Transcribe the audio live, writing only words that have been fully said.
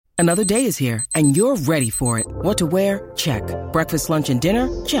Another day is here, and you're ready for it. What to wear? Check. Breakfast, lunch, and dinner?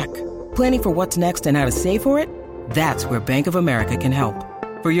 Check. Planning for what's next and how to save for it? That's where Bank of America can help.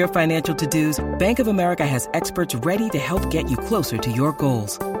 For your financial to-dos, Bank of America has experts ready to help get you closer to your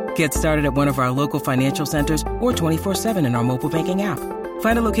goals. Get started at one of our local financial centers or 24/7 in our mobile banking app.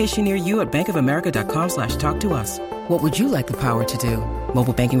 Find a location near you at bankofamerica.com/talktous. What would you like the power to do?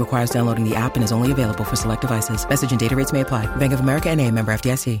 Mobile banking requires downloading the app and is only available for select devices. Message and data rates may apply. Bank of America N.A., member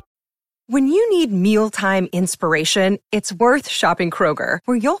FDIC. When you need mealtime inspiration, it's worth shopping Kroger,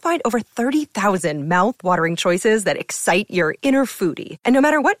 where you'll find over 30,000 mouth-watering choices that excite your inner foodie. And no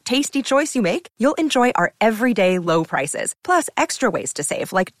matter what tasty choice you make, you'll enjoy our everyday low prices, plus extra ways to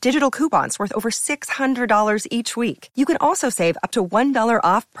save, like digital coupons worth over $600 each week. You can also save up to $1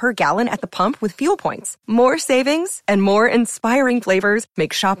 off per gallon at the pump with fuel points. More savings and more inspiring flavors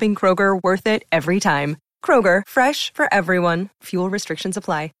make shopping Kroger worth it every time. Kroger, fresh for everyone. Fuel restrictions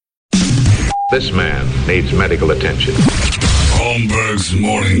apply. This man needs medical attention. Holmberg's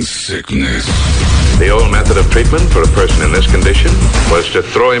morning sickness. The old method of treatment for a person in this condition was to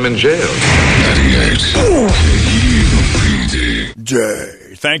throw him in jail. 98 KUPD.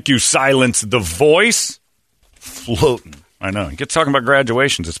 Jay. Thank you, Silence the Voice. Floating. I know. He gets talking about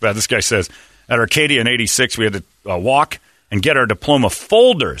graduations. It's bad. This guy says, at Arcadia in 86, we had to walk and get our diploma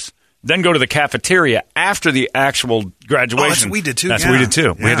folders. Then go to the cafeteria after the actual graduation. Oh, that's what we did too. That's what we did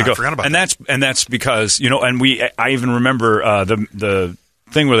too. Yeah, we had to go. I forgot about that. And that's because, you know, and I even remember the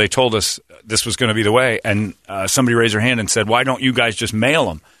thing where they told us this was going to be the way, and somebody raised their hand and said, "Why don't you guys just mail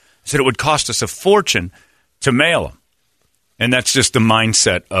them?" I said it would cost us a fortune to mail them, and that's just the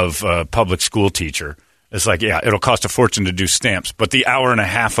mindset of a public school teacher. It's like, yeah, it'll cost a fortune to do stamps, but the hour and a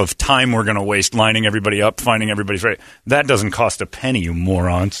half of time we're going to waste lining everybody up, finding everybody's right, that doesn't cost a penny, you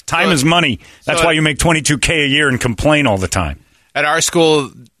morons. Time is money. That's why you make $22K a year and complain all the time. At our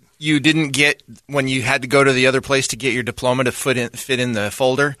school, you didn't get, when you had to go to the other place to get your diploma to fit in the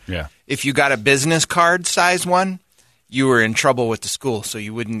folder, yeah. If you got a business card size one, you were in trouble with the school, so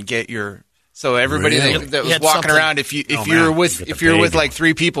you wouldn't get your... So everybody that was walking around, if you were with like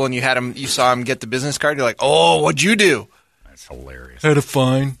three people and you saw them get the business card, you're like, oh, what'd you do? That's hilarious. Had a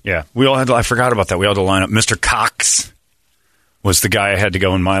fine. Yeah, we all had. I forgot about that. We all had to line up. Mr. Cox was the guy I had to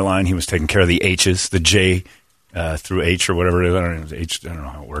go in my line. He was taking care of the H's, the J through H or whatever it is. I don't know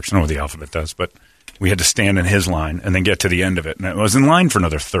how it works. I don't know what the alphabet does, but we had to stand in his line and then get to the end of it. And I was in line for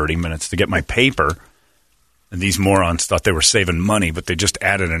another 30 minutes to get my paper. And these morons thought they were saving money, but they just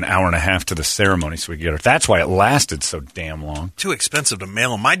added an hour and a half to the ceremony so we could get it. That's why it lasted so damn long. Too expensive to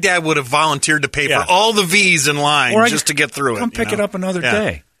mail them. My dad would have volunteered to pay for all the V's in line just to get through it. Come pick it up another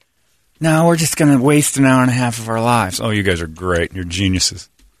day. No, we're just going to waste an hour and a half of our lives. Oh, you guys are great. You're geniuses.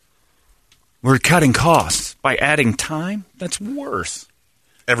 We're cutting costs by adding time. That's worse.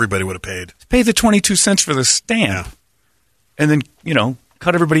 Everybody would have paid. Pay the 22 cents for the stamp. Yeah. And then,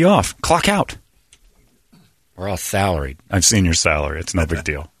 cut everybody off. Clock out. We're all salaried. I've seen your salary. It's no big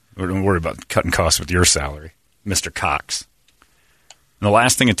deal. Don't worry about cutting costs with your salary, Mr. Cox. And the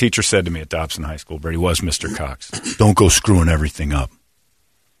last thing a teacher said to me at Dobson High School, Brady, was Mr. Cox. Don't go screwing everything up.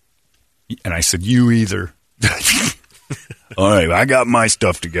 And I said, you either. All right, I got my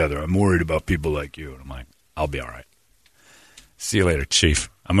stuff together. I'm worried about people like you. And I'm like, I'll be all right. See you later, Chief.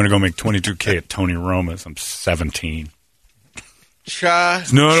 I'm going to go make $22K at Tony Roma's. I'm 17.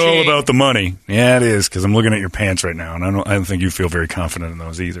 It's not all about the money. Yeah, it is, because I'm looking at your pants right now, and I don't think you feel very confident in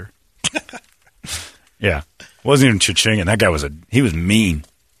those either. Yeah. It wasn't even cha-chinging. That guy he was mean.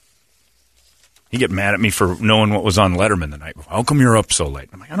 He'd get mad at me for knowing what was on Letterman the night before. How come you're up so late?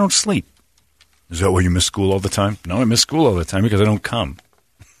 I'm like, I don't sleep. Is that why you miss school all the time? No, I miss school all the time because I don't come.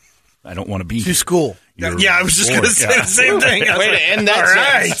 I don't want to be here. To school. Yeah, I was just going to say the same thing. Way to end that. All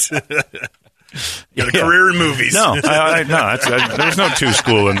right. Got a career in movies. No, there's no to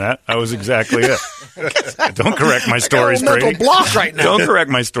school in that. I was exactly it. Don't correct my stories, Brady. Mental block right now. Don't correct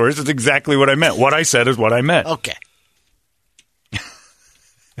my stories. It's exactly what I meant. What I said is what I meant. Okay.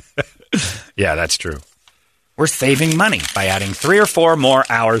 Yeah, that's true. We're saving money by adding 3 or 4 more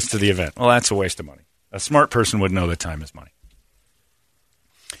hours to the event. Well, that's a waste of money. A smart person would know that time is money.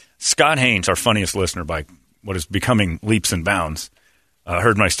 Scott Haynes, our funniest listener by what is becoming leaps and bounds,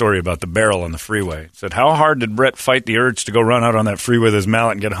 heard my story about the barrel on the freeway. Said, how hard did Brett fight the urge to go run out on that freeway with his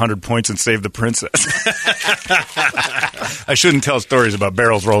mallet and get 100 points and save the princess? I shouldn't tell stories about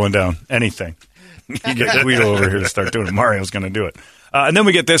barrels rolling down anything. You get Guido over here to start doing it. Mario's going to do it. And then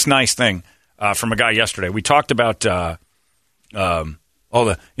we get this nice thing from a guy yesterday. We talked about all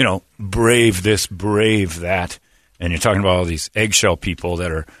the, brave this, brave that. And you're talking about all these eggshell people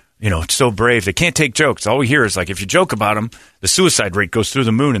that are, it's so brave. They can't take jokes. All we hear is, like, if you joke about them, the suicide rate goes through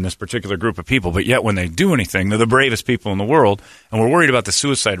the moon in this particular group of people. But yet when they do anything, they're the bravest people in the world. And we're worried about the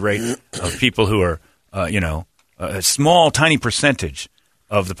suicide rate of people who are, a small, tiny percentage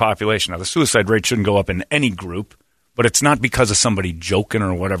of the population. Now, the suicide rate shouldn't go up in any group, but it's not because of somebody joking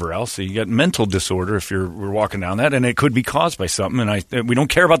or whatever else. So you get mental disorder if we're walking down that, and it could be caused by something. And we don't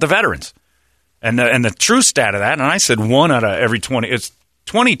care about the veterans. And the true stat of that, and I said 1 out of every 20, it's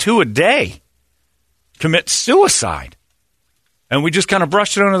 22 a day commit suicide. And we just kind of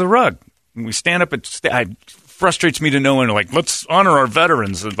brushed it under the rug. And we stand up it frustrates me to know, and like, let's honor our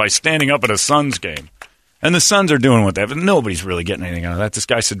veterans by standing up at a Suns game. And the Suns are doing what they have. But nobody's really getting anything out of that. This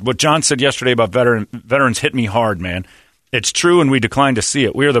guy said, what John said yesterday about veterans hit me hard, man. It's true, and we declined to see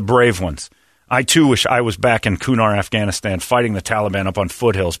it. We are the brave ones. I, too, wish I was back in Kunar, Afghanistan, fighting the Taliban up on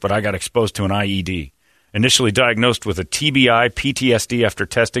foothills, but I got exposed to an IED. Initially diagnosed with a TBI, PTSD after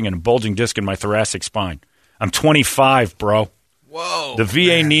testing, and a bulging disc in my thoracic spine. I'm 25, bro. Whoa. The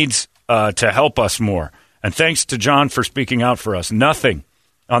VA needs to help us more. And thanks to John for speaking out for us. Nothing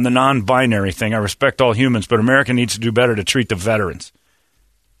on the non-binary thing. I respect all humans, but America needs to do better to treat the veterans.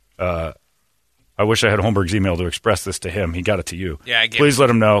 I wish I had Holmberg's email to express this to him. He got it to you. Yeah, I get Please let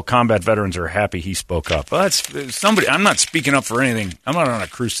him know combat veterans are happy he spoke up. Well, that's somebody. I'm not speaking up for anything. I'm not on a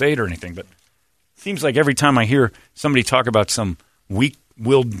crusade or anything, but it seems like every time I hear somebody talk about some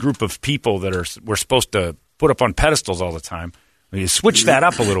weak-willed group of people that we're supposed to put up on pedestals all the time, you switch that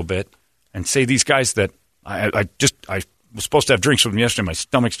up a little bit and say these guys that I was supposed to have drinks with them yesterday. My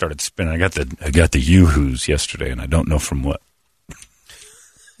stomach started spinning. I got the yoo-hoos yesterday, and I don't know from what.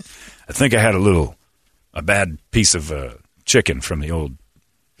 I think I had a bad piece of chicken from the old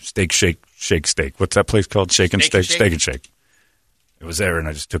Shake Steak. What's that place called? Shake and Steak? Steak and Shake. It was there, and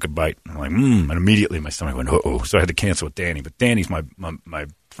I just took a bite. And I'm like, and immediately my stomach went, uh-oh. So I had to cancel with Danny. But Danny's my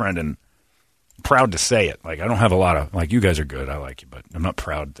friend, and I'm proud to say it. Like, I don't have a lot of, like, you guys are good. I like you, but I'm not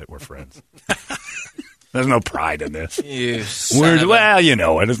proud that we're friends. There's no pride in this. Well, you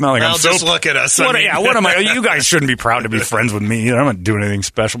know it. It's not like I'm so. Just look at us. What am I? You guys shouldn't be proud to be friends with me. I'm not doing anything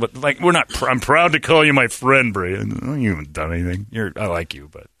special, but like we're not. I'm proud to call you my friend, Brian. You haven't done anything. I like you,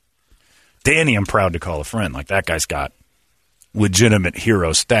 but Danny, I'm proud to call a friend. Like that guy's got legitimate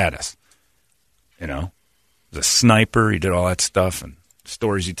hero status. You know, he's a sniper. He did all that stuff and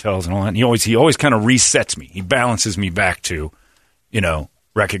stories he tells and all that. And he always kind of resets me. He balances me back to,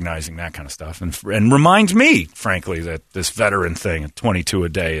 recognizing that kind of stuff and reminds me, frankly, that this veteran thing at 22 a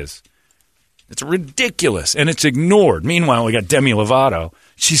day it's ridiculous and it's ignored. Meanwhile, we got Demi Lovato.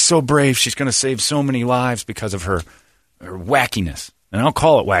 She's so brave. She's going to save so many lives because of her wackiness. And I'll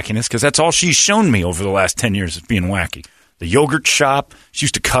call it wackiness because that's all she's shown me over the last 10 years is being wacky. The yogurt shop. She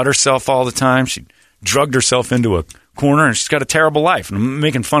used to cut herself all the time. She drugged herself into a corner and she's got a terrible life. And I'm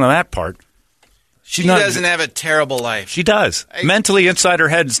making fun of that part. She doesn't have a terrible life. She does. Mentally, inside her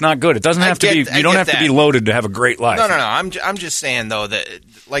head, it's not good. It doesn't have to be. You don't have to be loaded to have a great life. No. I'm just saying though that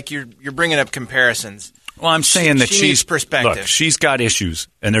like you're bringing up comparisons. Well, I'm saying that she needs perspective. Look, she's got issues,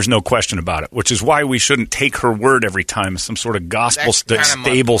 and there's no question about it. Which is why we shouldn't take her word every time as some sort of gospel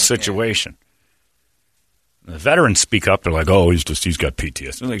stable situation. Yeah. The veterans speak up. They're like, "Oh, he's got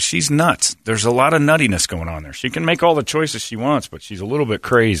PTSD." They're like, she's nuts. There's a lot of nuttiness going on there. She can make all the choices she wants, but she's a little bit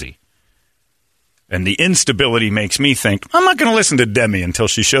crazy. And the instability makes me think, I'm not going to listen to Demi until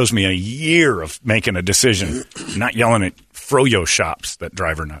she shows me a year of making a decision, not yelling at froyo shops that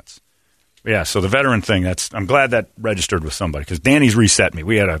drive her nuts. But yeah, so the veteran thing, I'm glad that registered with somebody because Danny's reset me.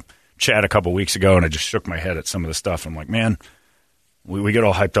 We had a chat a couple weeks ago, and I just shook my head at some of the stuff. I'm like, man, we get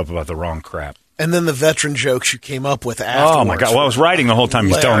all hyped up about the wrong crap. And then the veteran jokes you came up with afterwards. Oh, my God. Well, I was writing the whole time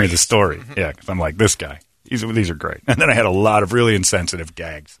he was telling me the story. Yeah, because I'm like, this guy. These are great. And then I had a lot of really insensitive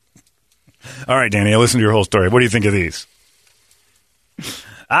gags. All right, Danny, I listened to your whole story. What do you think of these?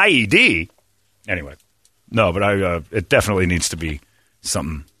 IED? Anyway. No, but it definitely needs to be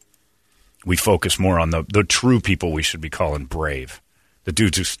something we focus more on the true people we should be calling brave. The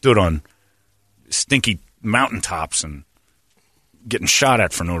dudes who stood on stinky mountaintops and getting shot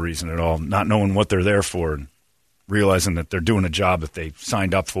at for no reason at all, not knowing what they're there for and realizing that they're doing a job that they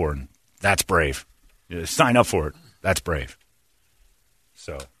signed up for, and that's brave. You sign up for it. That's brave.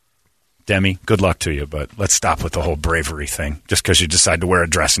 So... Demi, good luck to you, but let's stop with the whole bravery thing. Just because you decide to wear a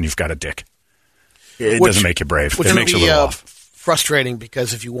dress and you've got a dick. It doesn't make you brave. It makes you a little off. Frustrating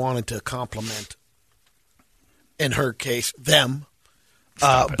because if you wanted to compliment, in her case, them,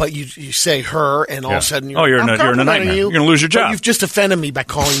 but you say her and all of a sudden you're in a nightmare. You're going to lose your job. You've just offended me by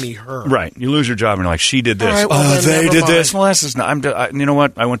calling me her. Right. You lose your job and you're like, she did this. Right, well, they did this. Well, this is not. You know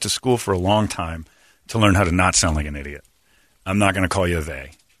what? I went to school for a long time to learn how to not sound like an idiot. I'm not going to call you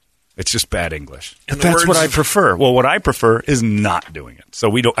they. It's just bad English. But that's what I prefer. Well, what I prefer is not doing it.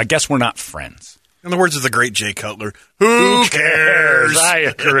 So I guess we're not friends. In the words of the great Jay Cutler, who cares? I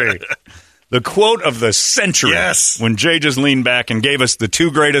agree. The quote of the century. Yes. When Jay just leaned back and gave us the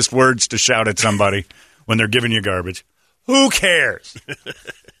two greatest words to shout at somebody when they're giving you garbage. Who cares?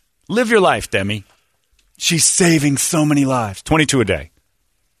 Live your life, Demi. She's saving so many lives. 22 a day.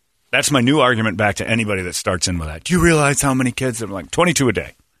 That's my new argument back to anybody that starts in with that. Do you realize how many kids? I'm like, 22 a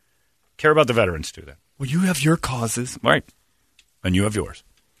day. Care about the veterans too, then. Well, you have your causes. Right. And you have yours.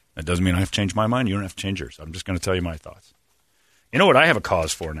 That doesn't mean I have to change my mind. You don't have to change yours. I'm just going to tell you my thoughts. You know what I have a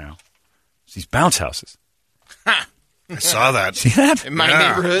cause for now? It's these bounce houses. I saw that. See that? In my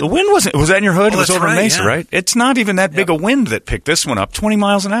neighborhood. The wind wasn't. Was that in your hood? Oh, it was over Mesa, right? It's not even that big a wind that picked this one up, 20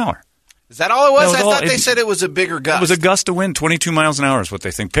 miles an hour. Is that all it was? I thought they said it was a bigger gust. It was a gust of wind, 22 miles an hour is what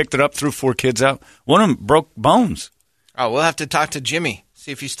they think. Picked it up, threw 4 kids out. One of them broke bones. Oh, we'll have to talk to Jimmy.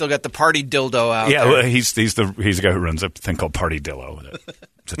 See if he's still got the party dildo out. Yeah, there. well, he's the guy who runs a thing called Party Dillo.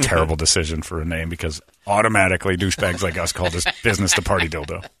 It's a terrible decision for a name because automatically douchebags like us call this business the Party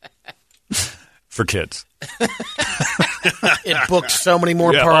Dildo for kids. It books so many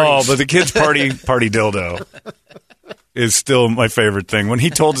more parties. Oh, but the kids' party dildo is still my favorite thing. When he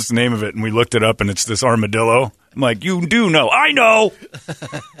told us the name of it and we looked it up and it's this armadillo, I'm like, you do know. I know.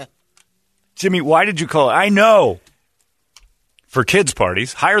 Jimmy, why did you call it? I know. For kids'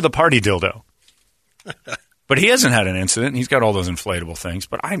 parties, hire the party dildo. But he hasn't had an incident. He's got all those inflatable things.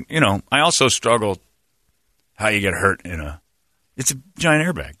 But I also struggle how you get hurt it's a giant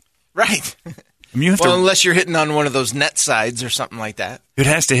airbag. Right. I mean, you have unless you're hitting on one of those net sides or something like that. It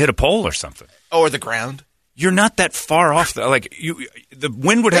has to hit a pole or something. Or the ground. You're not that far off. The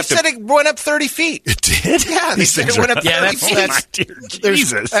wind would have to. They said it went up 30 feet. It did? Yeah, they said it went up 30 feet.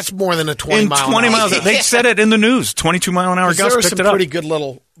 Jesus. That's more than a 20 mile an hour. 20 miles. They said it in the news. 22 mile an hour gust picked it up. There were some pretty good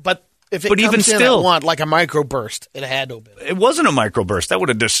little. But if it comes even still, in at one, like a microburst, it had to have been. It wasn't a microburst. That would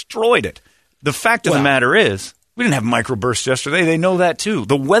have destroyed it. The fact of the matter is, we didn't have microbursts yesterday. They know that too.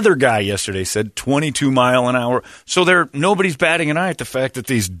 The weather guy yesterday said 22 mile an hour. So nobody's batting an eye at the fact that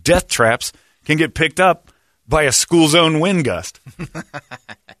these death traps can get picked up by a school zone wind gust.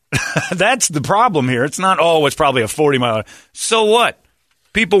 That's the problem here. It's not, it's probably a 40 mile an hour. So what?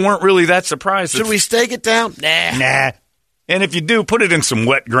 People weren't really that surprised. Should we stake it down? Nah. And if you do, put it in some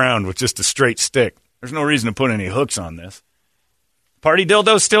wet ground with just a straight stick. There's no reason to put any hooks on this. Party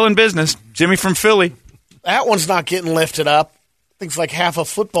dildo's still in business. Jimmy from Philly. That one's not getting lifted up. I think it's like half a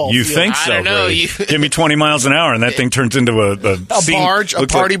football You field. think so? I don't know. Give me 20 miles an hour, and that thing turns into a barge, a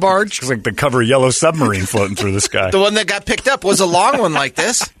party barge. It's like the cover Yellow Submarine floating through the sky. The one that got picked up was a long one like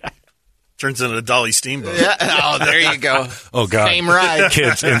this. Turns into a Dolly Steamboat. Yeah. Oh, there you go. Oh, God. Same ride.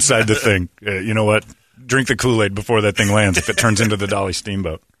 Kids inside the thing. You know what? Drink the Kool-Aid before that thing lands if it turns into the Dolly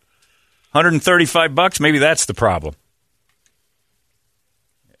Steamboat. $135, maybe that's the problem.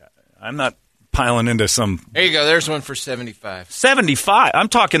 I'm not piling into some... There you go. There's one for $75. $75? I'm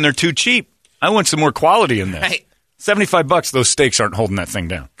talking they're too cheap. I want some more quality in this. Right. $75, those stakes aren't holding that thing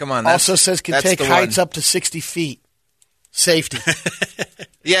down. Come on. Also says can take heights up to 60 feet. Safety.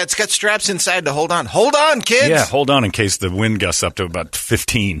 Yeah, it's got straps inside to hold on. Hold on, kids. Yeah, hold on in case the wind gusts up to about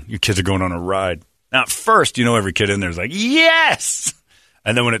 15. You kids are going on a ride. Now, at first, every kid in there is like, yes!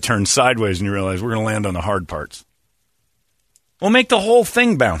 And then when it turns sideways and you realize we're going to land on the hard parts. Well, make the whole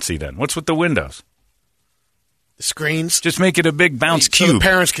thing bouncy then. What's with the windows? The screens? Just make it a big bounce cube. So the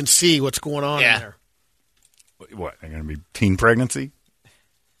parents can see what's going on in there. What, they're going to be teen pregnancy?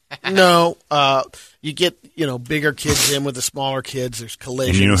 No. You get, bigger kids in with the smaller kids. There's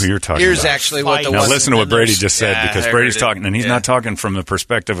collisions. And you know who you're talking Here's about. actually what the Now listen to what Brady just said Yeah, because I Brady's heard it. talking, and he's Yeah. not talking from the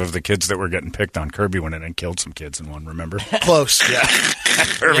perspective of the kids that were getting picked on. Kirby went in and killed some kids in one, remember? Close. Yeah.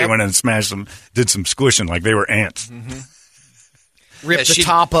 Kirby went in and smashed them, did some squishing like they were ants. Mm-hmm. Ripped the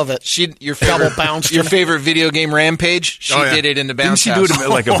top of it. Your favorite, double bounced your him. favorite video game Rampage? She did it in the bounce Didn't house. she do it to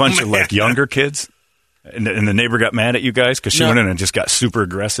like a bunch of like younger kids? And the neighbor got mad at you guys because she went in and just got super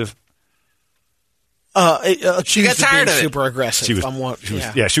aggressive? She got tired of it. super aggressive.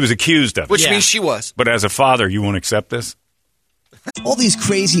 She was accused of it. Which means she was. But as a father, you won't accept this? All these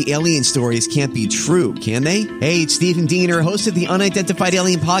crazy alien stories can't be true, can they? Hey, it's Stephen Diener, host of the Unidentified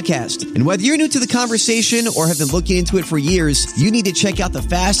Alien Podcast. And whether you're new to the conversation or have been looking into it for years, you need to check out the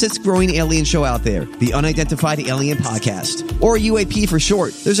fastest growing alien show out there, the Unidentified Alien Podcast, or UAP for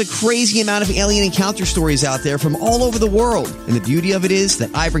short. There's a crazy amount of alien encounter stories out there from all over the world. And the beauty of it is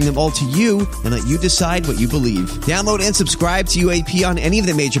that I bring them all to you and let you decide what you believe. Download and subscribe to UAP on any of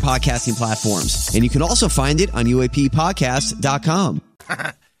the major podcasting platforms. And you can also find it on UAPpodcast.com.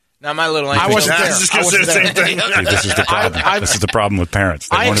 Now my little I wasn't there. I was just going to say the same thing. See, this is the problem. This is the problem with parents.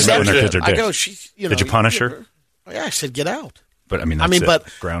 They want to know when their kids are dicks. I go, did you punish her? Yeah, I said, get out. But that's but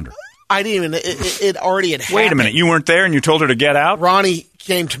ground her. I didn't even. It already had happened. Wait a minute. You weren't there, and you told her to get out. Ronnie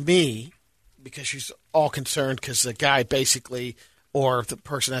came to me because she's all concerned because the guy basically, or the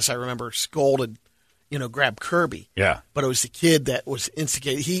person, as I remember, scolded, grabbed Kirby. Yeah. But it was the kid that was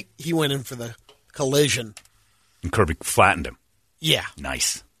instigated. He went in for the collision. And Kirby flattened him. Yeah.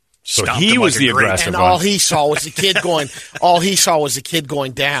 Nice. So he was the aggressive and one. all he saw was the kid going. All he saw was the kid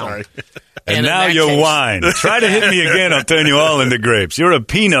going down. Sorry. And now you whine. Try to hit me again, I'll turn you all into grapes. You're a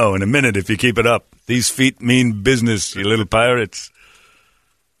Pinot in a minute if you keep it up. These feet mean business, you little pirates.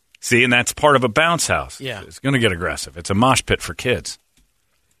 See, and that's part of a bounce house. Yeah. It's going to get aggressive. It's a mosh pit for kids.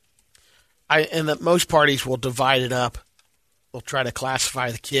 And that most parties will divide it up. They'll try to classify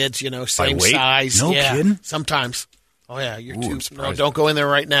the kids, same weight? size. No kidding? Sometimes. Oh, yeah, I'm too. No, don't go in there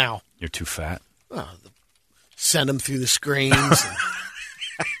right now. You're too fat. Send them through the screens.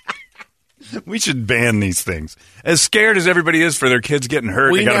 We should ban these things. As scared as everybody is for their kids getting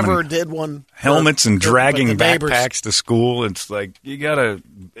hurt, we never did one. Helmets and dragging backpacks to school. It's like you gotta.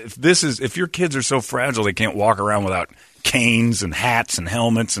 If your kids are so fragile they can't walk around without canes and hats and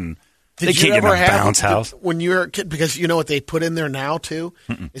helmets and they can't get in a bounce house. When you were a kid, because you know what they put in there now too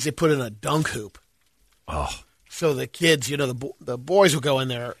is they put in a dunk hoop. Oh. So the kids, the boys will go in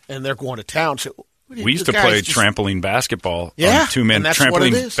there and they're going to town. So we used to play trampoline basketball. Yeah, two-man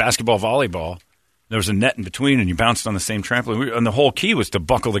trampoline basketball, volleyball. There was a net in between, and you bounced on the same trampoline. And the whole key was to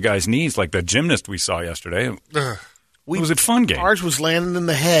buckle the guy's knees, like the gymnast we saw yesterday. It was a fun game. Ours was landing in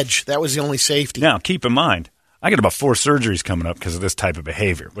the hedge. That was the only safety. Now, keep in mind, I got about 4 surgeries coming up because of this type of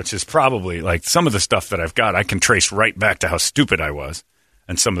behavior, which is probably like some of the stuff that I've got. I can trace right back to how stupid I was,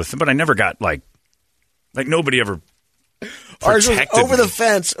 and some of the but I never got like nobody ever. Ours was over the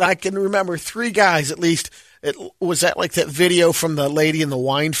fence. I can remember 3 guys at least. Was that like that video from the lady in the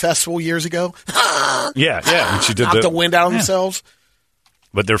wine festival years ago? Yeah. And she did knocked the wind out of themselves.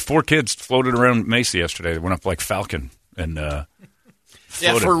 But their 4 kids floated around Macy yesterday. They went up like Falcon and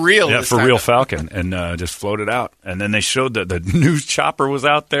floated. For real. Yeah, for real Falcon, and just floated out. And then they showed that the news chopper was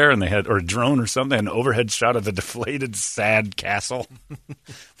out there, and they had a drone or something, an overhead shot of the deflated, sad castle.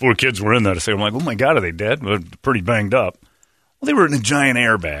 4 kids were in there to say, I'm like, oh my God, are they dead? Well, pretty banged up. Well, they were in a giant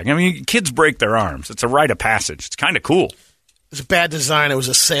airbag. I mean, kids break their arms. It's a rite of passage. It's kind of cool. It was a bad design. It was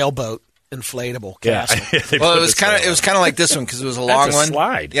a sailboat inflatable castle. Yeah, well, it was kind of like this one because it was a long one.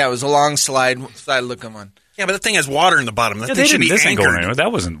 Slide. Yeah, it was a long slide looking one. Yeah, but the thing has water in the bottom. That thing should be anchored.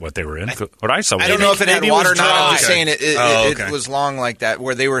 That wasn't what they were in. What I saw was I don't know if it had water or not. I'm just saying it was long like that,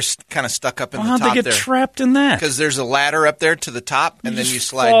 where they were kind of stuck up in the top there. How'd they get trapped in that? Because there's a ladder up there to the top, and then you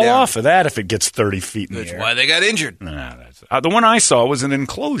slide fall down. off of that if it gets 30 feet in the air. That's why they got injured. The one I saw was an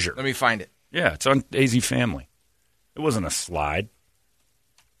enclosure. Let me find it. Yeah, it's on AZ Family. It wasn't a slide.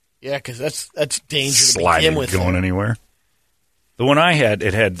 Yeah, because that's dangerous to begin with. Going anywhere. The one I had,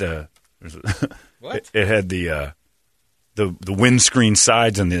 it had the what? It had the windscreen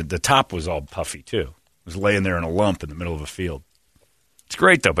sides, and the top was all puffy too. It was laying there in a lump in the middle of a field. It's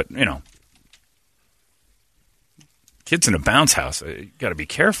great though, but kids in a bounce house, you got to be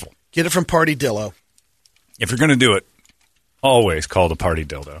careful. Get it from Party Dillo. If you're going to do it, always call the Party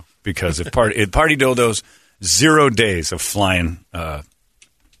Dildo, because if Party Dildo's 0 days of flying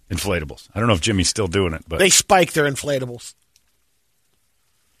inflatables. I don't know if Jimmy's still doing it, but they spike their inflatables.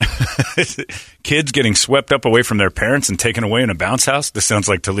 Kids getting swept up away from their parents and taken away in a bounce house. This sounds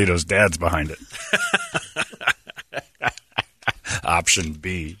like Toledo's dad's behind it. Option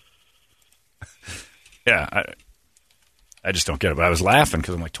B. Yeah, I just don't get it. But I was laughing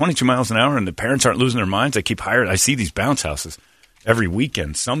because I'm like 22 miles an hour, and the parents aren't losing their minds. They keep hiring. I see these bounce houses every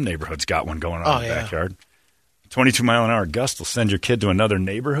weekend. Some neighborhoods got one going on in the backyard. 22-mile-an-hour gust will send your kid to another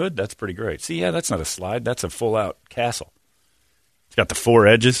neighborhood. That's pretty great. See, that's not a slide. That's a full-out castle. It's got the 4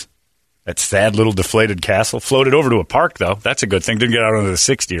 edges. That sad little deflated castle. Floated over to a park, though. That's a good thing. Didn't get out onto the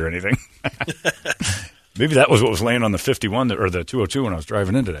 60 or anything. Maybe that was what was laying on the 51 or the 202 when I was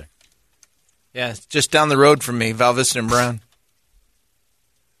driving in today. Yeah, it's just down the road from me, Val Vista and Brown.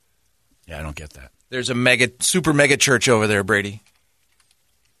 Yeah, I don't get that. There's a super mega church over there, Brady.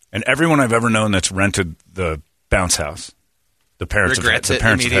 And everyone I've ever known that's rented the bounce house, the parents have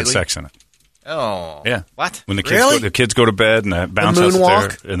had sex in it. Oh. Yeah. What? When the kids go to bed and the bounce house is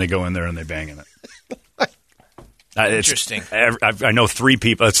there, and they go in there and they bang in it. Interesting. I know 3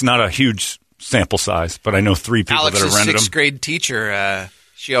 people. It's not a huge sample size, but I know 3 people that have rented them. 6th grade teacher,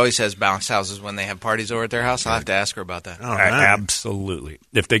 she always has bounce houses when they have parties over at their house. I'll have to ask her about that. Oh, absolutely.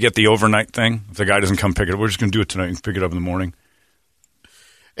 If they get the overnight thing, if the guy doesn't come pick it up, we're just going to do it tonight and pick it up in the morning.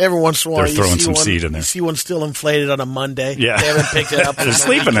 Every once in a while, they're throwing some seed in there. You see one still inflated on a Monday. Yeah. They haven't picked it up. They're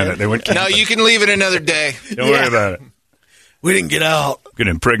sleeping in it. They went camping. No, you can leave it another day. Don't worry about it. We didn't get out. I'm going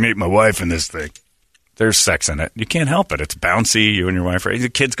to impregnate my wife in this thing. There's sex in it. You can't help it. It's bouncy. You and your wife. The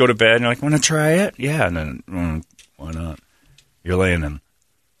kids go to bed, and you're like, want to try it? Yeah. And then, why not? You're laying in.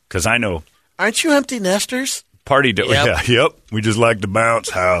 Because I know. Aren't you empty nesters? Yep. Yeah, yep. We just like to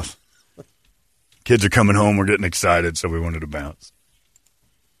bounce house. Kids are coming home. We're getting excited, so we wanted to bounce.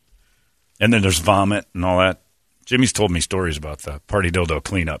 And then there's vomit and all that. Jimmy's told me stories about the party dildo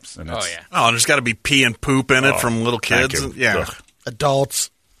cleanups. And and there's got to be pee and poop in it from little kids. Yeah. Ugh. Adults.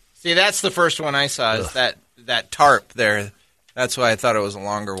 See, that's the first one I saw. Is that tarp there? That's why I thought it was a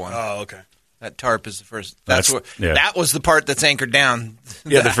longer one. Oh, okay. That tarp is the first. That was the part that's anchored down.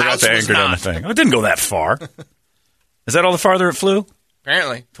 Yeah, they forgot to anchor down the thing. Oh, it didn't go that far. Is that all the farther it flew?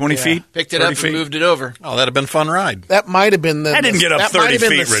 Apparently. 20 feet? Picked it up and moved it over. Oh, that'd have been a fun ride. That might have been That didn't get up 30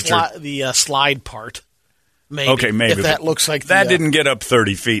 feet, Richard. The slide part. Maybe. Okay, maybe. If that looks like that didn't get up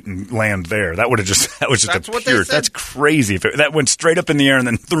 30 feet and land there. That was just a pure. That's crazy. That went straight up in the air and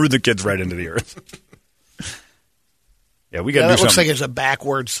then threw the kids right into the earth. Yeah, we got to do something. That looks like it's a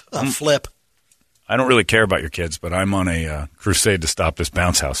backwards flip. I don't really care about your kids, but I'm on a crusade to stop this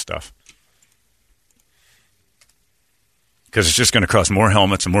bounce house stuff. Because it's just going to cost more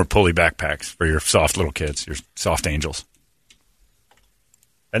helmets and more pulley backpacks for your soft little kids, your soft angels.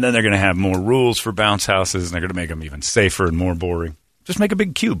 And then they're going to have more rules for bounce houses, and they're going to make them even safer and more boring. Just make a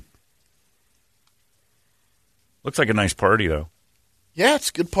big cube. Looks like a nice party, though. Yeah, it's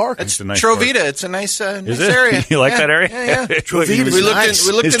a good park. It's nice Trovita. park. It's a nice area. You like that area? Yeah. Trovita's we looked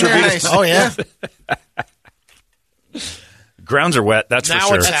nice. in there nice. Oh, yeah. Grounds are wet, that's now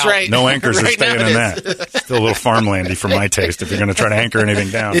for sure. That's right. No anchors are Right staying in that. Still a little farmlandy for my taste if you're going to try to anchor anything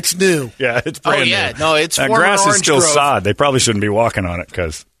down. It's new. Yeah, it's brand new. No, it's that former grass is Orange still Grove. sod. They probably shouldn't be walking on it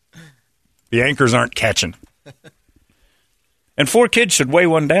because the anchors aren't catching. And 4 kids should weigh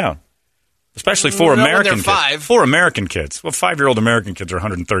one down, especially 4 American kids. 5. 4 American kids. Well, 5-year-old American kids are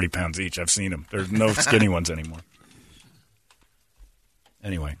 130 pounds each. I've seen them. There's no skinny ones anymore.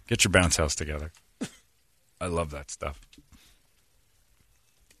 Anyway, get your bounce house together. I love that stuff.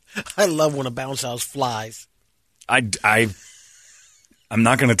 I love when a bounce house flies. I'm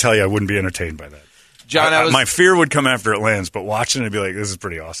not going to tell you I wouldn't be entertained by that. John, my fear would come after it lands, but watching it, I'd be like, this is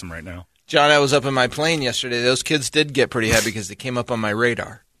pretty awesome right now. John, I was up in my plane yesterday. Those kids did get pretty heavy because they came up on my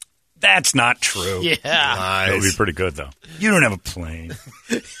radar. That's not true. Yeah. Nice. That would be pretty good, though. You don't have a plane.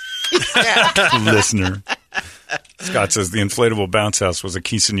 Listener. Scott says the inflatable bounce house was a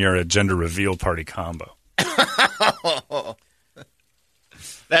quinceañera gender reveal party combo.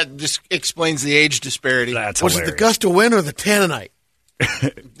 That just explains the age disparity. That's Was hilarious. it the gust of wind or the Tannanite?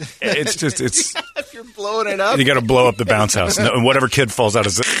 It's if you're blowing it up. You got to blow up the bounce house. And whatever kid falls out.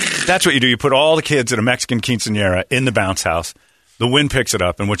 That's what you do. You put all the kids in a Mexican quinceañera in the bounce house. The wind picks it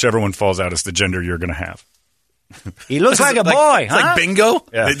up, and whichever one falls out is the gender you're going to have. He looks like a boy, It's huh? like bingo.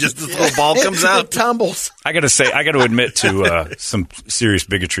 Yeah. This little ball comes out. It tumbles. I got to admit to some serious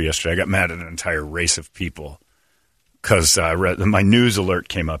bigotry yesterday. I got mad at an entire race of people because my news alert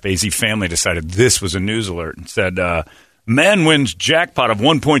came up. AZ Family decided this was a news alert and said, man wins jackpot of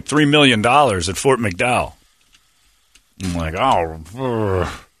 $1.3 million at Fort McDowell. I'm like,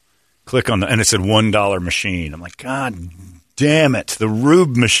 click on and it said $1 machine. I'm like, God damn it. The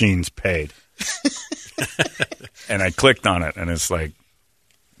Rube machine's paid. And I clicked on it, and it's like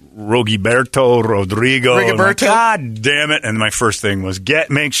Rodrigo. Rigoberto? God damn it! And my first thing was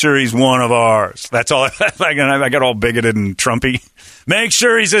make sure he's one of ours. That's all. I got all bigoted and Trumpy. Make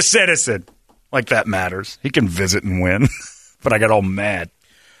sure he's a citizen. Like that matters. He can visit and win. But I got all mad.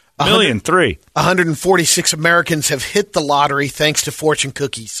 1,000,003. 146 Americans have hit the lottery thanks to fortune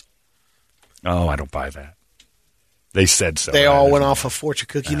cookies. Oh, I don't buy that. They said so. They all went off of fortune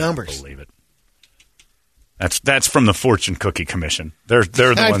cookie numbers. I don't believe it. That's from the Fortune Cookie Commission. They're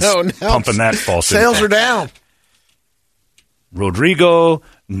the ones pumping that false. Sales are down. Rodrigo,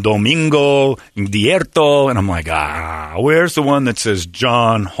 Domingo, Dierto, and I'm like, where's the one that says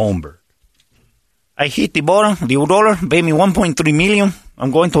John Holmberg? I hit the bottom, the dollar, paid me $1.3 million.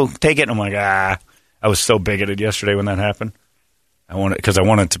 I'm going to take it. I'm like, I was so bigoted yesterday when that happened. I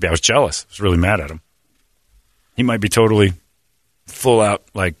wanted to be. I was jealous. I was really mad at him. He might be totally full out,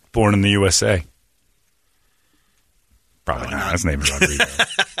 like born in the USA. Probably not. His name is Rodrigo.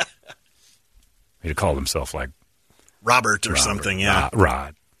 He'd called himself like Robert or something, yeah.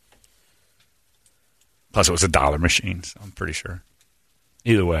 Rod. Plus, it was a dollar machine, so I'm pretty sure.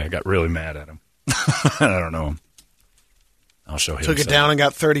 Either way, I got really mad at him. I don't know him. I'll show him. Took it down and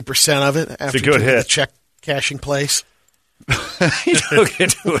got 30% of it after a good hit. the check cashing place. He took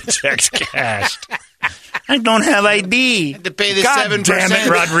it to a check's cashed. I don't have ID. I had to pay the God 7%. Damn it,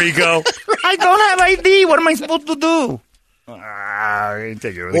 Rodrigo. I don't have ID. What am I supposed to do?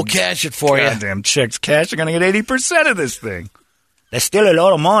 We'll cash it for you. Goddamn checks cash. You're going to get 80% of this thing. That's still a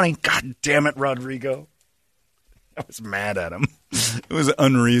lot of money. God damn it, Rodrigo. I was mad at him. It was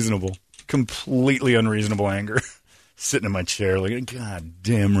unreasonable. Completely unreasonable anger. Sitting in my chair like, God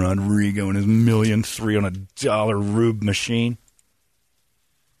damn Rodrigo and his $1.3 million on $1 Rube machine.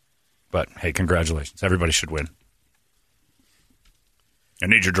 But, hey, congratulations. Everybody should win. I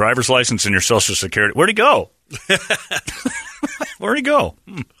need your driver's license and your Social Security. Where'd he go? Where'd he go?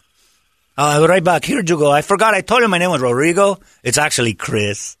 Right back. Here you go. I forgot. I told you my name was Rodrigo. It's actually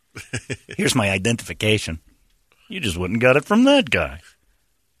Chris. Here's my identification. You just wouldn't got it from that guy.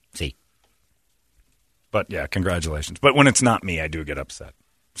 See. But, yeah, congratulations. But when it's not me, I do get upset.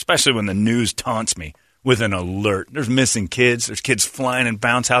 Especially when the news taunts me with an alert. There's missing kids. There's kids flying in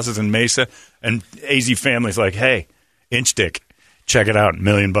bounce houses in Mesa. And AZ Family's like, hey, Inch Dick, check it out. $1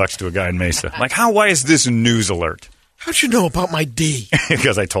 million to a guy in Mesa. Like, why is this a news alert? How'd you know about my D?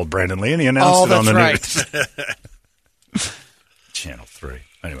 Because I told Brandon Lee and he announced it on the news. Channel 3.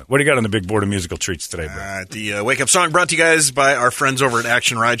 Anyway, what do you got on the big board of musical treats today, bro? The Wake Up Song brought to you guys by our friends over at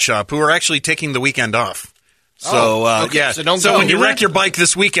Action Ride Shop, who are actually taking the weekend off. So, okay. yeah. So when you wreck your bike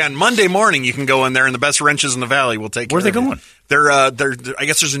this weekend, Monday morning, you can go in there, and the best wrenches in the valley will take care of you. Where are they going? They're I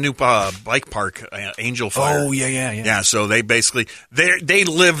guess there's a new bike park, Angel Fire. Oh, yeah. Yeah, so they basically, they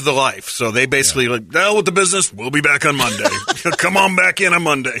live the life. So they basically, with the business, we'll be back on Monday. Come on back in on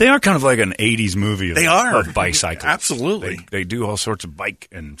Monday. They are kind of like an 80s movie of bicycles. Absolutely. They do all sorts of bike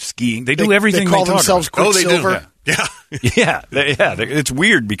and skiing. They do everything they call themselves Quicksilver. Yeah. It's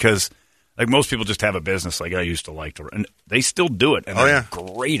weird because... Like most people just have a business like I used to like to, and they still do it, and they're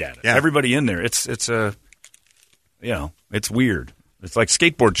great at it. Yeah. Everybody in there, it's weird. It's like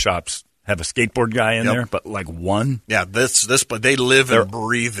skateboard shops have a skateboard guy in there, but like one. Yeah, but they live and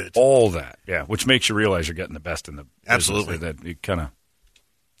breathe it. All that, which makes you realize you're getting the best in the absolutely business. That you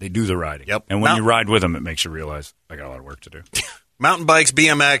they do the riding. Yep, and when you ride with them, it makes you realize I got a lot of work to do. Mountain bikes,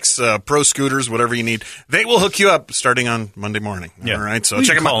 BMX, pro scooters, whatever you need. They will hook you up starting on Monday morning. Yeah. All right, so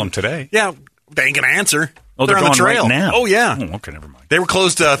check them out. Call them today. Yeah, they ain't going to answer. Oh, they're on the trail right now. Oh, yeah. Oh, okay, never mind. They were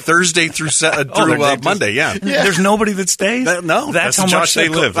closed Thursday through Monday, yeah. There's nobody that stays? No. That's how much they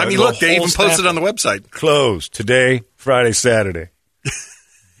live. I mean, look, they even posted on the website. Closed today, Friday, Saturday.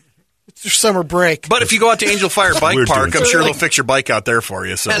 It's their summer break. But if you go out to Angel Fire Bike Park, I'm sure they'll fix your bike out there for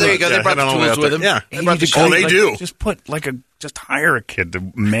you. So, there you go. They brought the tools with them. Yeah. They do. Just hire a kid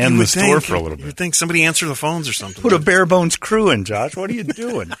to man the store for a little bit. You'd think somebody answer the phones or something. Put a bare bones crew in, Josh. What are you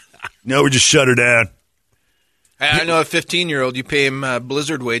doing? No, we just shut her down. I know a 15-year-old. You pay him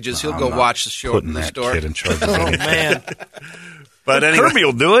blizzard wages. He'll go watch the show in the store. Kid in charge of oh, man. But anyway. Kirby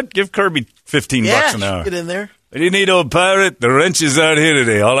will do it. Give Kirby $15 an hour. Get in there. What do you need, old pirate? The wrench is out here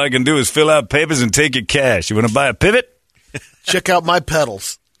today. All I can do is fill out papers and take your cash. You want to buy a pivot? Check out my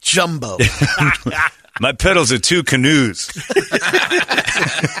pedals. Jumbo. My pedals are 2 canoes.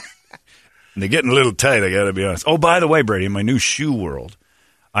 They're getting a little tight, I got to be honest. Oh, by the way, Brady, in my new shoe world,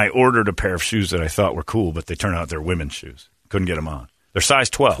 I ordered a pair of shoes that I thought were cool, but they turned out they're women's shoes. Couldn't get them on. They're size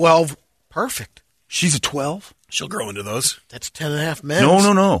 12. 12. Perfect. She's a 12? She'll grow into those. That's 10.5 men.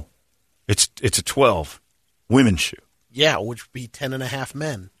 No. It's a 12 women's shoe. Yeah, which would be 10.5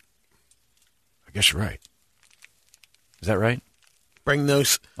 men. I guess you're right. Is that right? Bring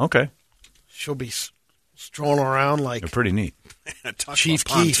those. Okay. She'll be strolling around like. They're pretty neat. Chief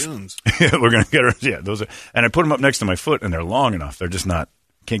Keef. We're going to get her. Yeah, those are. And I put them up next to my foot, and they're long enough. They're just not.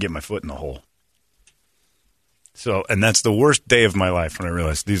 Can't get my foot in the hole. So, and that's the worst day of my life when I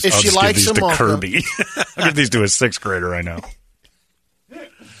realized these. If I'll she just likes give these them, to Kirby. I'll give these to a 6th grader I know.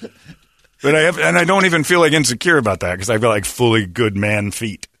 But I don't even feel like insecure about that because I've got like fully good man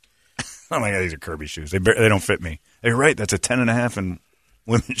feet. I'm like, these are Kirby shoes. They don't fit me. You're right. That's a 10.5 in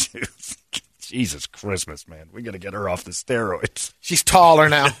women's shoes. Jesus Christmas, man. We got to get her off the steroids. She's taller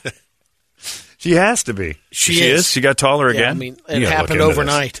now. She has to be. She is. She got taller again. I mean, it happened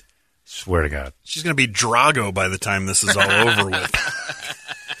overnight. This. Swear to God. She's going to be Drago by the time this is all over with.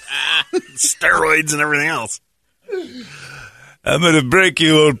 Steroids and everything else. I'm going to break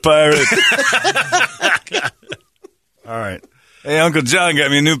you, old pirate. All right. Hey, Uncle John got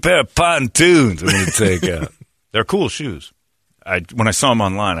me a new pair of pontoons I'm going to take out. They're cool shoes. When I saw them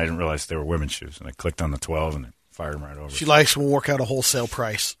online, I didn't realize they were women's shoes, and I clicked on the 12 and it fired them right over. She likes when we work out a wholesale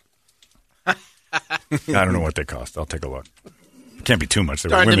price. I don't know what they cost. I'll take a look. It can't be too much. They're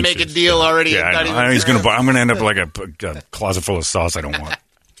Starting to make shoes. a deal already. Yeah, I know. I'm going to end up like a closet full of sauce I don't want.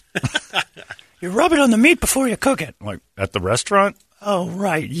 You rub it on the meat before you cook it. I'm like, at the restaurant? Oh,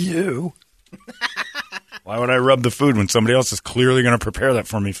 right, you. Why would I rub the food when somebody else is clearly going to prepare that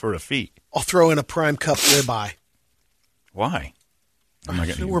for me for a fee? I'll throw in a prime cup ribeye. Why? Oh my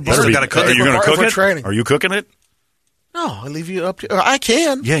God. Are you going to cook it? Training. Are you cooking it? No, I leave you up to. I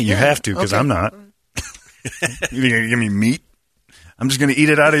can. Yeah, you have to because I'm not. You going to give me meat? I'm just going to eat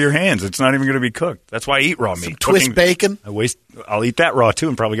it out of your hands. It's not even going to be cooked. That's why I eat raw meat. Some twist bacon. I'll eat that raw too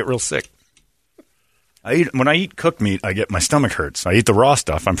and probably get real sick. When I eat cooked meat, my stomach hurts. I eat the raw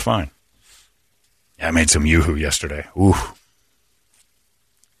stuff. I'm fine. Yeah, I made some yoo-hoo yesterday. Ooh.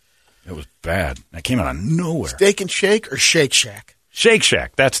 It was bad. That came out of nowhere. Steak and Shake or Shake Shack? Shake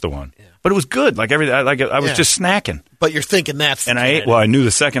Shack. That's the one. Yeah. But it was good. I was just snacking. But you're thinking that's and I ate. Well, I knew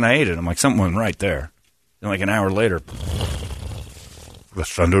the second I ate it. I'm like, something went right there. And like an hour later, the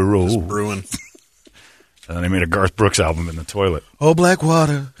thunder roll brewing. And then I made a Garth Brooks album in the toilet. Oh, black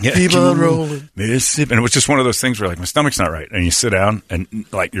water, keep on rolling. Mississippi. And it was just one of those things where like my stomach's not right, and you sit down and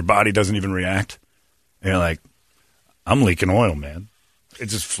like your body doesn't even react. And you're like, I'm leaking oil, man.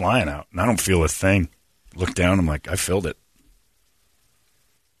 It's just flying out, and I don't feel a thing. Look down, I'm like, I filled it.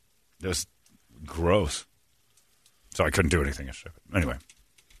 It was gross. So I couldn't do anything yesterday. Anyway.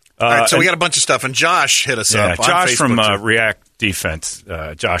 All right, so we got a bunch of stuff, and Josh hit us up on Josh Facebook from React Defense,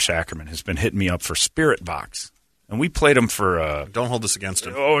 Josh Ackerman, has been hitting me up for Spirit Box. And we played him for... Don't hold this against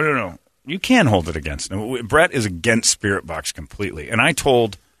him. Oh, no. You can hold it against him. Brett is against Spirit Box completely. And I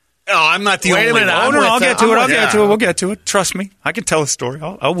told... Oh, I'm not the only one. Oh, no, I'll get to it. We'll get to it. Trust me. I can tell a story.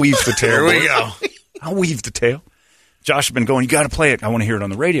 I'll weave the tail. Here we go. I'll weave the tail. Josh has been going, you got to play it. I want to hear it on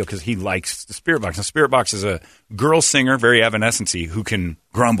the radio because he likes the Spirit Box. Now, Spirit Box is a girl singer, very Evanescence-y, who can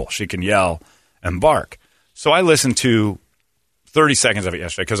grumble. She can yell and bark. So I listened to 30 seconds of it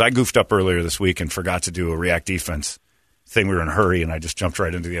yesterday because I goofed up earlier this week and forgot to do a React Defense thing. We were in a hurry, and I just jumped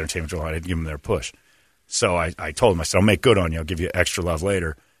right into the entertainment drill. I didn't give them their push. So I told him, I said, I'll make good on you. I'll give you extra love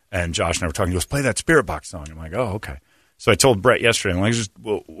later. And Josh and I were talking. He goes, play that Spirit Box song. I'm like, oh, okay. So I told Brett yesterday, I'm like,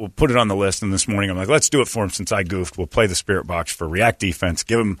 we'll put it on the list. And this morning, I'm like, let's do it for him since I goofed. We'll play the Spirit Box for React Defense,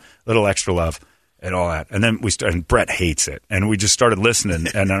 give him a little extra love and all that. And then and Brett hates it. And we just started listening.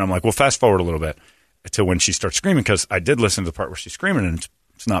 And then I'm like, well, fast forward a little bit to when she starts screaming because I did listen to the part where she's screaming, and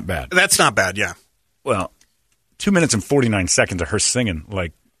it's not bad. That's not bad, yeah. Well, 2 minutes and 49 seconds of her singing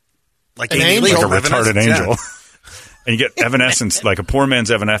like an angel, like a retarded angel. Yeah. And you get Evanescence, like a poor man's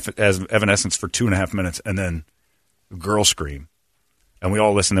Evanescence for 2.5 minutes, and then a girl scream. And we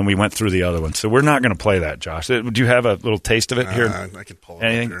all listened, and we went through the other one. So we're not going to play that, Josh. Do you have a little taste of it here? I can pull it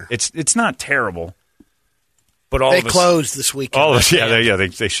up here. It's not terrible. But they closed this weekend. All of us,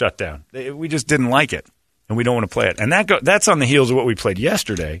 they shut down. We just didn't like it, and we don't want to play it. And that's on the heels of what we played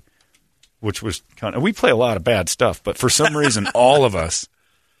yesterday, which was we play a lot of bad stuff, but for some reason, all of us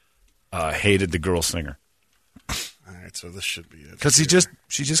hated the girl singer. All right, so this should be it. Because she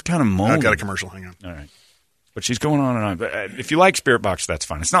just kind of moaned. I've got a commercial. Hang on. All right. But she's going on and on. But if you like Spirit Box, that's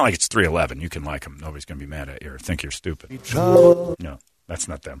fine. It's not like it's 311. You can like them. Nobody's going to be mad at you or think you're stupid. No, that's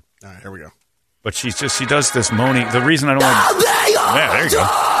not them. All right, here we go. But she does this moaning. The reason I don't like... Yeah, there you go.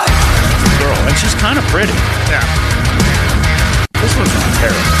 Girl. And she's kind of pretty. Yeah. This one's not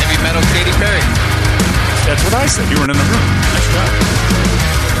terrible. Heavy metal Katy Perry. That's what I said. You weren't in the room. Nice job.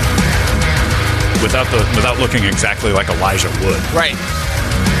 Without looking exactly like Elijah Wood. Right.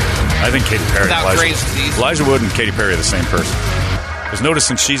 I think Katy Perry and Elijah Wood and Katy Perry are the same person. Because notice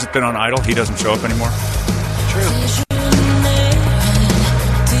since she's been on Idol, he doesn't show up anymore. True.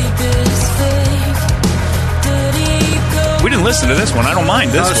 We didn't listen to this one. I don't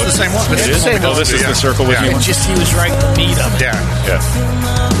mind this one. It's the same one. It is? Oh, this is the Circle With You one? Just he was right in the beat of it. Yeah.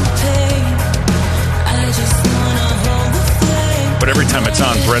 But every time it's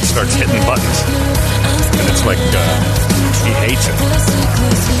on, Brett starts hitting buttons. And it's like he hates it.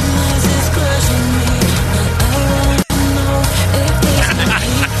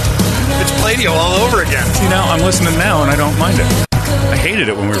 It's Play-Doh all over again. See, now I'm listening now, and I don't mind it. I hated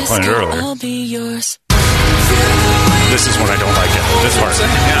it when we were playing it earlier. This is when I don't like it. This part.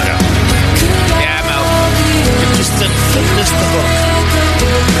 Yeah, I'm out. You just missed the book.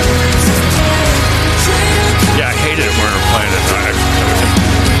 Yeah, I hated it when we were playing it. I was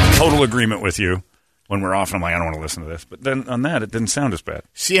in total agreement with you. When we're off, I'm like, I don't want to listen to this. But then on that, it didn't sound as bad.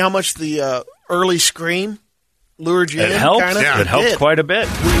 See how much the early scream lured you in? It helped. Kind of? Yeah. It helped quite a bit.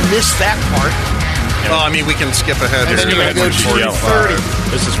 We missed that part. Well, I mean, we can skip ahead. And then you're going to go to 30.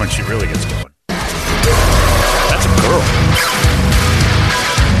 This is when she really gets going. That's a girl.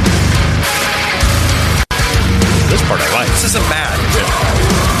 This part I like. This isn't bad.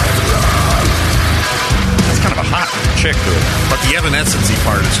 That's kind of a hot chick doing it. But the evanescence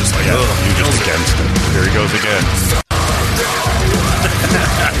part is just like, you just against it. Here he goes again.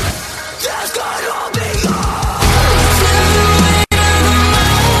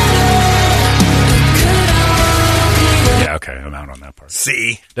 Yeah, okay, I'm out on that part.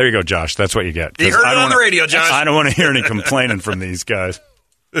 See? There you go, Josh. That's what you get. You heard it on the radio, Josh. I don't want to hear any complaining from these guys.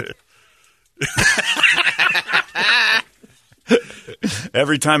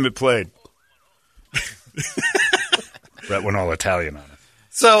 Every time it played. That went all Italian on it.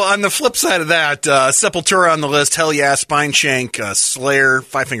 So on the flip side of that, Sepultura on the list, Hell Yeah, Spineshank, Slayer,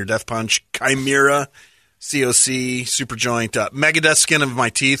 Five Finger Death Punch, Chimera, COC, Superjoint, Megadeth, Skin of My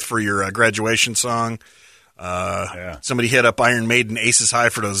Teeth for your graduation song. Somebody hit up Iron Maiden, Aces High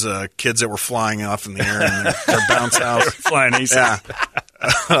for those kids that were flying off in the air in their bounce house. Flying aces.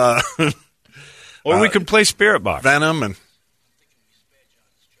 Yeah. Or we could play Spirit Box. Venom and...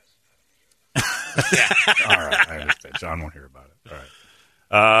 All right, I understand. John won't hear about it.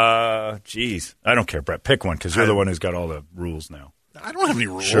 All right. Geez. I don't care, Brett. Pick one because you're the one who's got all the rules now. I don't have any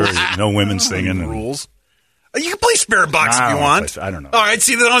rules. Sure, no women singing. Rules. You can play Spirit Box if you want. I don't know. All right,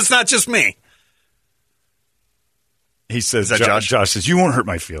 see, then it's not just me. He says, Josh? Josh says, you won't hurt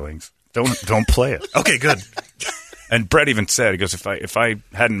my feelings. Don't play it. Okay, good. And Brett even said, he goes, if I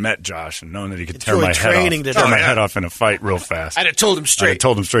hadn't met Josh and known that he could tear my head off in a fight real fast, I'd have told him straight. I'd have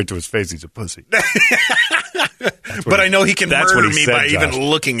told him straight to his face he's a pussy. But I know he can murder me by even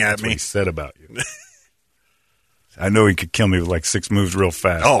looking at that's me. What he said about you. I know he could kill me with like 6 moves real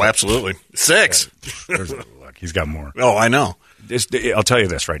fast. Oh, absolutely. 6. Yeah, look, he's got more. Oh, I know. I'll tell you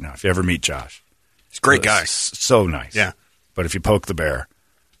this right now. If you ever meet Josh. He's a great guy. So nice. Yeah. But if you poke the bear,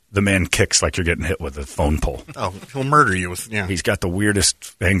 the man kicks like you're getting hit with a phone pole. Oh, he'll murder you with, He's got the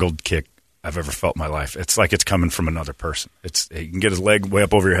weirdest angled kick I've ever felt in my life. It's like it's coming from another person. He can get his leg way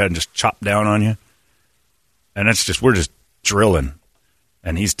up over your head and just chop down on you. And we're just drilling.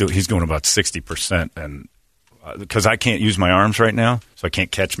 And he's going about 60%. And because I can't use my arms right now, so I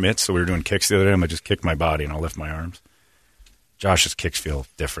can't catch mitts. So we were doing kicks the other day. I just kick my body and I'll lift my arms. Josh's kicks feel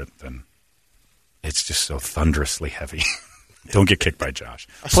different than. It's just so thunderously heavy. Don't get kicked by Josh.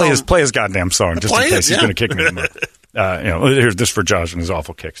 Play his goddamn song just in case he's going to kick me in the mouth. Here's this for Josh and his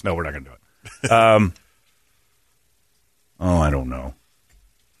awful kicks. No, we're not going to do it. I don't know.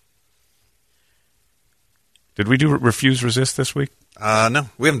 Did we do Refuse Resist this week? No,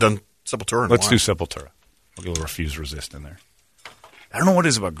 we haven't done Sepultura in a while. Let's do Sepultura. We'll get a little Refuse Resist in there. I don't know what it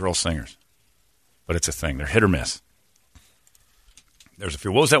is about girl singers, but it's a thing. They're hit or miss. There's a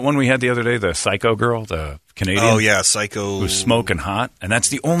few. What was that one we had the other day? The Psycho girl, the Canadian. Oh yeah, Psycho. Who's smoking hot, and that's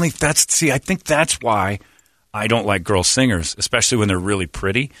the only. I think that's why I don't like girl singers, especially when they're really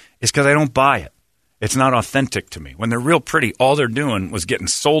pretty. Is because I don't buy it. It's not authentic to me. When they're real pretty, all they're doing was getting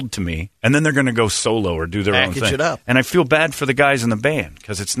sold to me, and then they're going to go solo or do their own thing. It up. And I feel bad for the guys in the band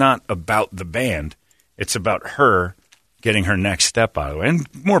because it's not about the band; it's about her getting her next step out of the way. And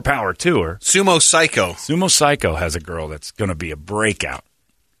more power to her. Sumo Psycho. Sumo Psycho has a girl that's going to be a breakout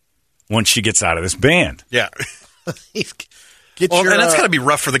once she gets out of this band. Yeah. And that's got to be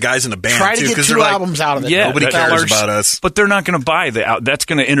rough for the guys in the band, try too. to get 2 albums out of it. Yeah, nobody cares about us. But they're not going to buy that's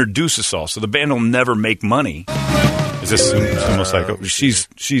going to introduce us all. So the band will never make money. Is this Sumo Psycho? She's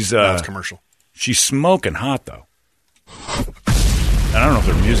it's commercial. She's smoking hot, though. And I don't know if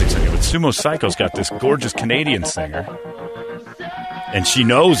their music's any, but Sumo Psycho's got this gorgeous Canadian singer, and she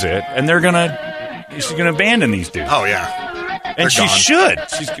knows it, and she's gonna abandon these dudes. Oh yeah, and she should.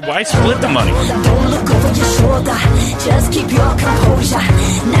 Why split the money? Don't look over your shoulder. Just keep your composure.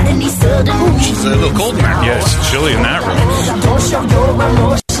 Not any sudden. She's a little cold in there. Yeah, it's chilly in that room. Don't show your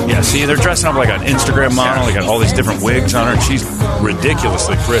emotion. Yeah, see, they're dressing up like an Instagram model. They got all these different wigs on her, and she's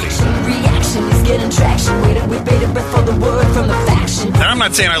ridiculously pretty. Reaction is getting traction. Waited with bated breath for the word from the faction. And I'm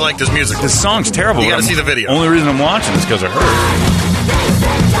not saying I like this music. This song's terrible. You got to see the video. Only reason I'm watching is because of her.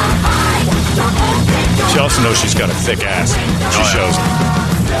 She also knows she's got a thick ass. She shows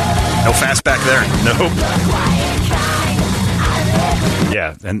it. No fast back there. Nope.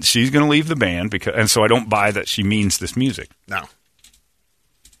 Yeah, and she's going to leave the band and so I don't buy that she means this music. No.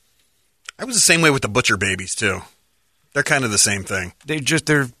 I was the same way with the Butcher Babies too. They're kind of the same thing.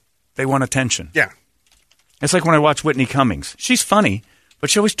 They want attention. Yeah. It's like when I watch Whitney Cummings. She's funny, but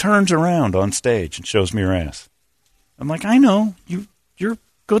she always turns around on stage and shows me her ass. I'm like, I know you're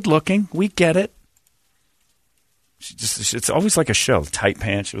good looking. We get it. It's always like a show. Tight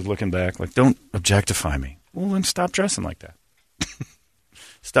pants. She was looking back like, don't objectify me. Well, then stop dressing like that.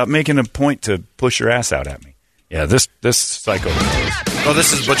 Stop making a point to push your ass out at me. Yeah, this Psycho. Oh,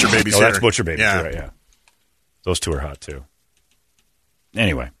 this is Butcher Babies. Oh, that's Butcher Babies. Yeah. Right, yeah. Those two are hot too.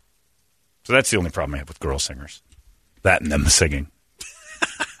 Anyway, so that's the only problem I have with girl singers. That and them singing.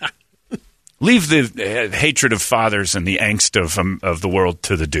 Leave the hatred of fathers and the angst of the world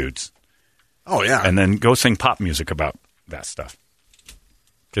to the dudes. Oh, yeah. And then go sing pop music about that stuff.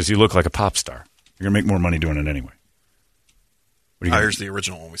 Because you look like a pop star. You're going to make more money doing it anyway. Here's the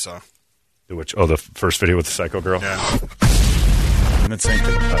original one we saw. The first video with the Psycho Girl? Yeah. And then same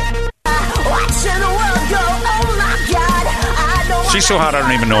thing. She's so hot, I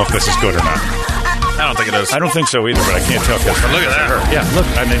don't even know if this is good or not. I don't think it is. I don't think so either, but I can't tell. But look at that. Her. Yeah, look.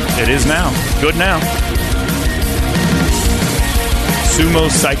 I mean, it is now. Good now. Sumo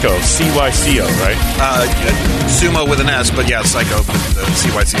Psycho. CYCO, right? Sumo with an S, but yeah, Psycho with the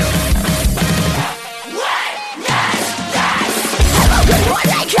CYCO.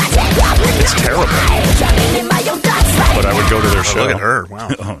 It's terrible. But I would go to their show. Look at her. Wow.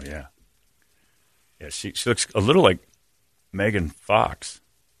 Oh, yeah. Yeah, she looks a little like Megan Fox.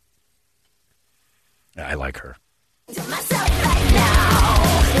 Yeah, I like her.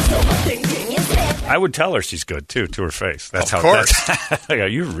 I would tell her she's good, too, to her face. That's of course. Yeah,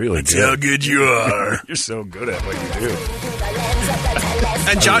 you're really That's good. how good you are. You're so good at what you do.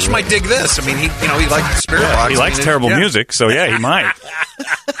 And Josh might dig this. I mean, he likes Spirit Box. He likes terrible music, so yeah, he might.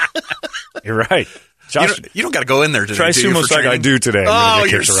 You're right. Josh, you don't got to go in there today. Try Sumo Psycho. I do today. Oh,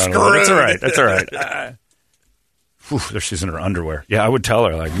 you're screwed. That's all right. That's all right. There she's in her underwear. Yeah, I would tell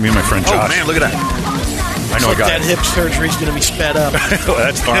her, like, me and my friend Josh. Oh, man, look at that. I know a guy. That hip surgery is going to be sped up. Well,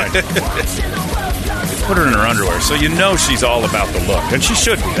 that's fine. Put her in her underwear, so you know she's all about the look. And she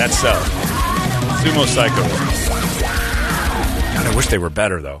should be. That's Sumo Psycho. God, I wish they were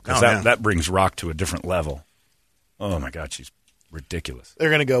better, though, because that brings rock to a different level. Oh, my God, she's ridiculous. They're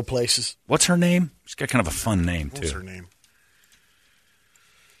going to go places. What's her name? She's got kind of a fun name, too. What's her name?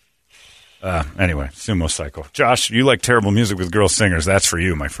 Anyway, Sumo Psycho. Josh, you like terrible music with girl singers. That's for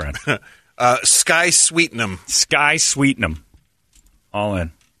you, my friend. Sky Sweetnam. Sky Sweetnam. All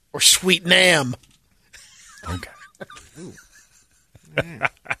in. Or Sweet Nam. Okay.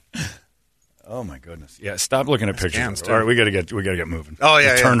 Oh, my goodness. Yeah, stop looking at pictures. All right, we got to get moving. Oh,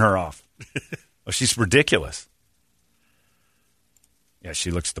 yeah. Turn her off. Oh, she's ridiculous. Yeah,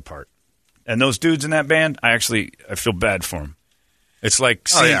 she looks the part. And those dudes in that band, I feel bad for them. It's like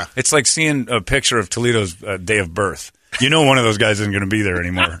seeing a picture of Toledo's day of birth. You know one of those guys isn't going to be there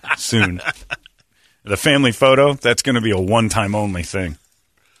anymore soon. The family photo, that's going to be a one-time only thing.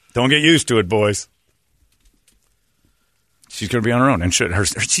 Don't get used to it, boys. She's going to be on her own. And she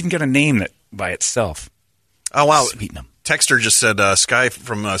even got a name that by itself. Oh, wow. Sweeten 'em. Texter just said Sky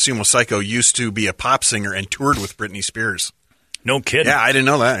from Sumo Psycho used to be a pop singer and toured with Britney Spears. No kidding. Yeah, I didn't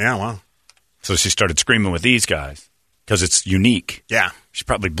know that. Yeah, wow. So she started screaming with these guys. Because it's unique. Yeah. She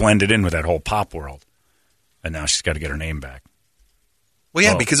probably blended in with that whole pop world. And now she's got to get her name back. Well,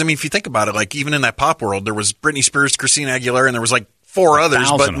 yeah, because, I mean, if you think about it, like, even in that pop world, there was Britney Spears, Christina Aguilera, and there was, like, 4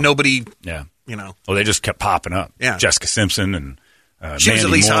 others, but nobody, you know. Well, they just kept popping up. Yeah. Jessica Simpson and she Mandy was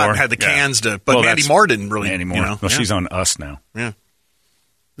at least Moore. hot and had the cans to, but Mandy Moore didn't really, Mandy Moore. You know. Well, she's on Us now. Yeah.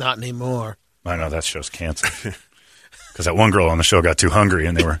 Not anymore. I know, that show's canceled. Because that one girl on the show got too hungry,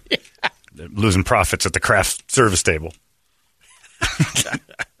 and they were losing profits at the craft service table.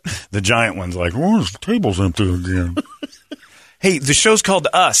 The giant one's like, oh, the table's empty again. Hey, the show's called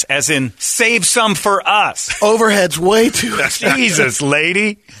Us, as in save some for us. Overhead's way too expensive. Jesus,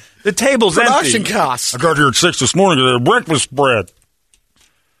 lady. The table's Production empty. costs. I got here at 6 this morning to get a breakfast spread.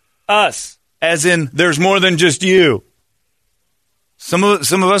 Us, as in there's more than just you. Some of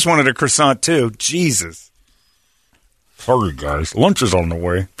us wanted a croissant too. Jesus. Sorry, guys. Lunch is on the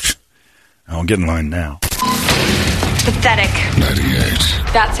way. I'll get in line now. Pathetic. 98.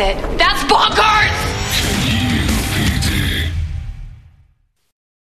 That's it. That's bonkers!